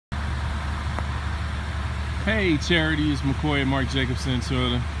Hey Charity, it's McCoy and Mark Jacobson. So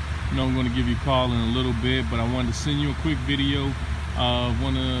I know I'm going to give you a call in a little bit, but I wanted to send you a quick video of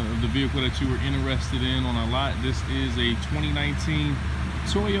one of the vehicle that you were interested in on our lot. This is a 2019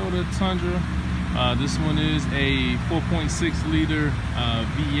 Toyota Tundra. This one is a 4.6 liter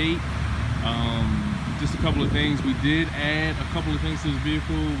V8. Just a couple of things. We did add a couple of things to this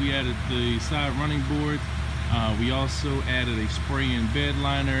vehicle. We added the side running board. We also added a spray-in bed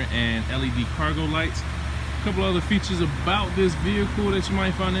liner and LED cargo lights. A couple other features about this vehicle that you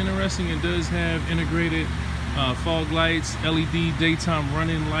might find interesting. It does have integrated fog lights, LED daytime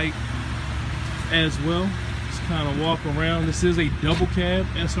running light as well. Just kind of walk around. This is a double cab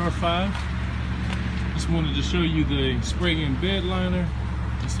SR5. Just wanted to show you the spray-in bed liner.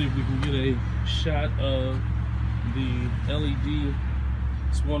 Let's see if we can get a shot of the LED.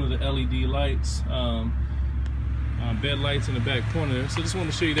 It's one of the LED lights, bed lights in the back corner. So just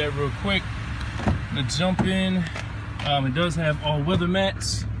want to show you that real quick. Let's jump in. It does have all weather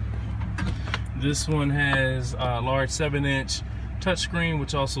mats. This one has a large 7-inch touchscreen,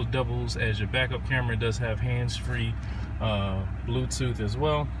 which also doubles as your backup camera. It does have hands-free Bluetooth as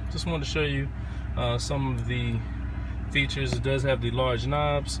well. Just wanted to show you some of the features. It does have the large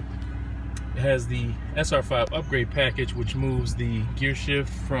knobs. It has the SR5 upgrade package, which moves the gear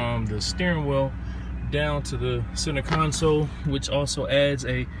shift from the steering wheel down to the center console, which also adds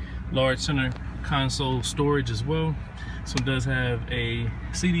a large center console storage as well. So it does have a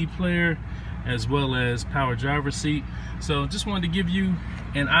CD player as well as power driver seat. So just wanted to give you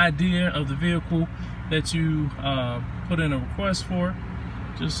an idea of the vehicle that you put in a request for,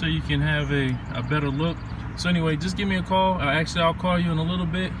 just so you can have a better look. So anyway, just give me a call. Actually, I'll call you in a little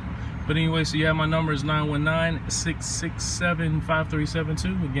bit. But anyway, so you have my number is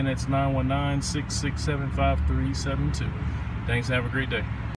 919-667-5372. Again, that's 919-667-5372. Thanks, have a great day.